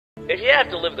If you have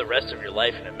to live the rest of your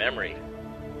life in a memory,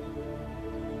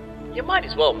 you might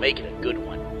as well make it a good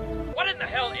one. What in the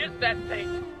hell is that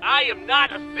thing? I am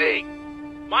not a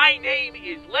thing. My name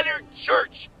is Leonard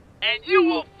Church, and you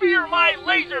will fear my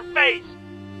laser face!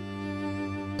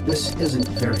 This isn't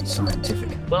very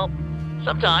scientific. Well,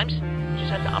 sometimes you just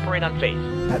have to operate on faith.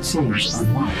 That seems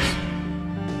unwise.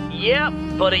 Yeah,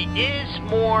 but it is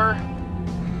more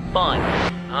fun.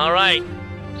 Alright,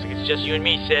 looks like it's just you and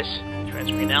me, sis.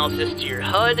 Transfer analysis to your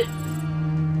HUD.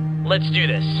 Let's do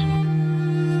this.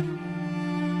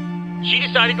 She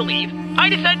decided to leave. I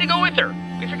decided to go with her.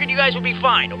 We figured you guys would be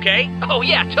fine, okay? Oh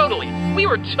yeah, totally. We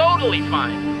were totally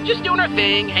fine. Just doing our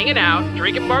thing, hanging out,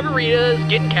 drinking margaritas,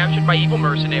 getting captured by evil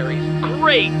mercenaries.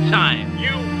 Great time.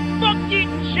 You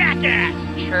fucking jackass!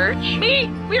 Church? Me?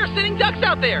 We are sitting ducks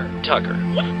out there. Tucker.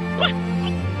 What?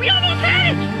 We almost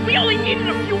had it! We only needed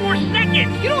a few more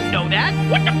seconds! You don't know that!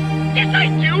 What the? Yes, I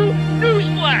do!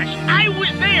 Newsflash! I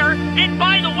was there, and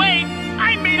by the way,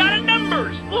 I made out of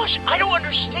numbers! Lush, I don't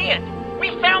understand. We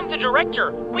found the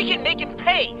director. We can make him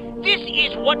pay. This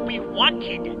is what we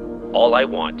wanted. All I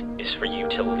want is for you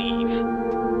to leave.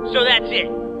 So that's it.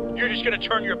 You're just gonna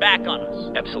turn your back on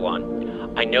us.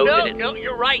 Epsilon, I know that No,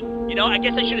 you're right. You know, I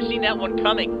guess I should have seen that one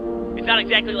coming. It's not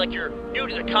exactly like you're new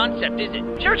to the concept, is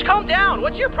it? Church, calm down.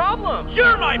 What's your problem?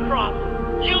 You're my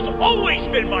problem. You've always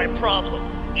been my problem.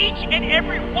 Each and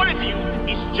every one of you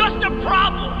is just a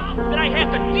problem that I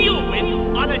have to deal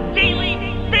with on a daily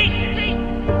basis.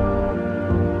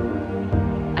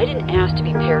 I didn't ask to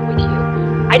be paired with you.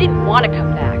 I didn't want to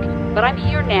come back, but I'm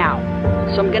here now,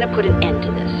 so I'm gonna put an end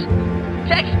to this.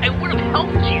 Tex, I would have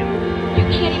helped you. You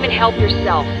can't even help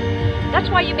yourself. That's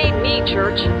why you made me,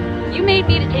 Church. You made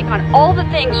me to take on all the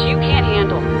things you can't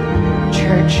handle.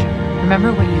 Church,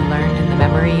 remember what you learned in the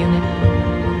memory unit?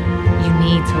 You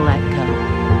need to let go.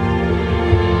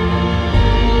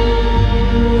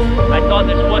 I thought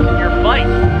this wasn't your fight.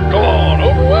 Go on,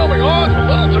 overwhelming odds with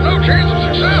little to no chance of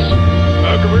success.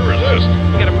 How can we resist?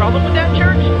 You got a problem with that,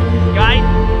 Church? Guys,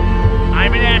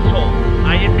 I'm an asshole.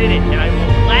 I admit it, and I will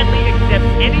gladly accept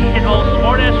any and all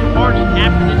smart-ass remarks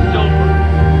after this is over.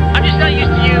 I'm just not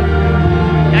used to you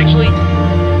actually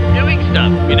doing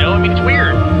stuff, you know? I mean, it's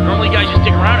weird. Normally you guys just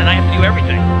stick around and I have to do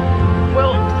everything.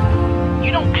 Well,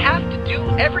 you don't have to do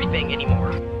everything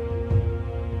anymore.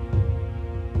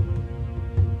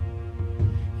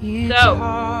 So,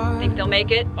 think they'll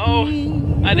make it? Oh,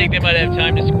 I think they might have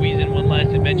time to squeeze in one last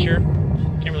adventure.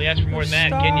 Can't really ask for more than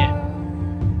that, can you?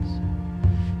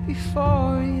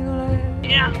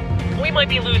 Yeah, we might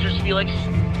be losers, Felix,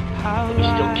 but we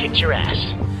still kicked your ass.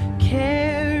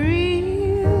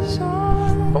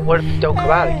 But what if they don't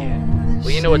come out again?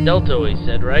 Well, you know what Delta always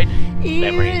said, right?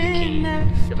 Memory's the key.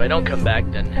 If I don't come back,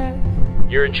 then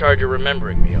you're in charge of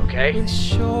remembering me, okay?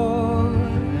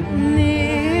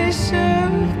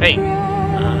 Hey,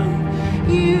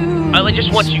 I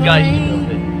just want you guys to know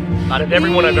that out of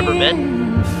everyone I've ever met,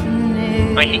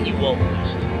 I hate you all the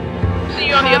least. See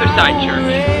you on the other side,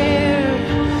 Church.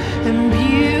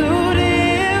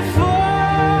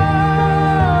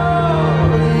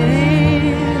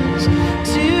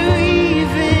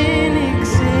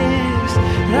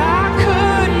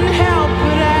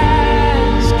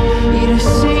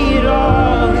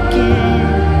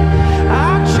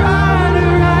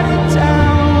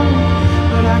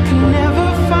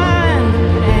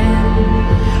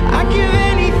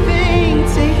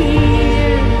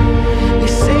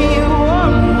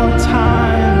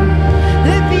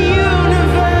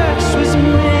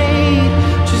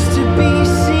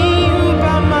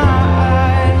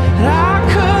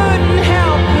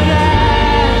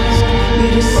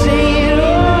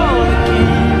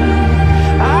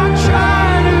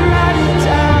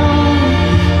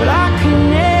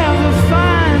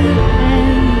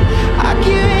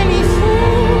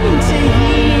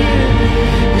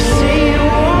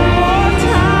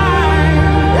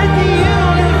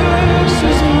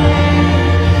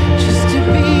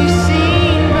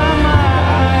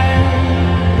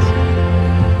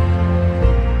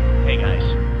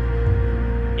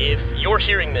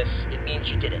 Hearing this, it means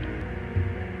you did it.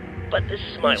 But this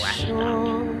is my last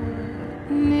stop.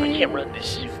 I can't run this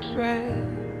suit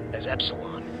as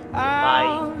Epsilon. If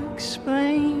I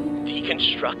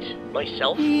deconstruct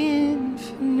myself,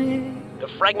 the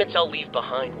fragments I'll leave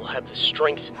behind will have the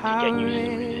strength to get you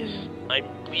through this. I'm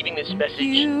leaving this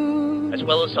message, as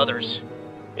well as others,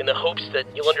 in the hopes that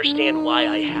you'll understand why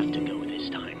I have to go this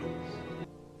time.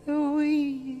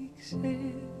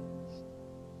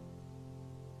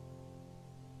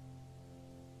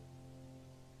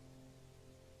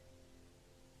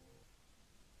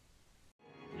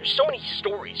 There's so many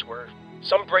stories where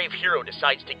some brave hero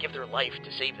decides to give their life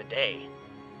to save the day.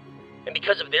 And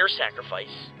because of their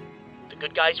sacrifice, the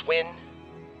good guys win,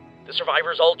 the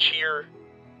survivors all cheer,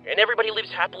 and everybody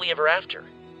lives happily ever after.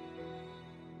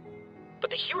 But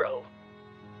the hero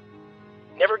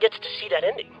never gets to see that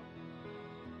ending.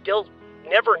 They'll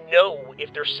never know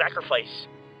if their sacrifice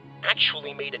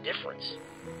actually made a difference.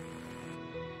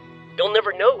 They'll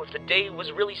never know if the day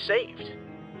was really saved.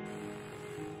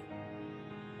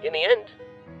 In the end,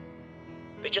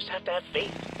 they just have to have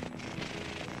faith.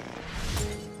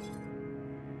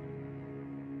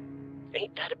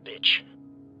 Ain't that a bitch?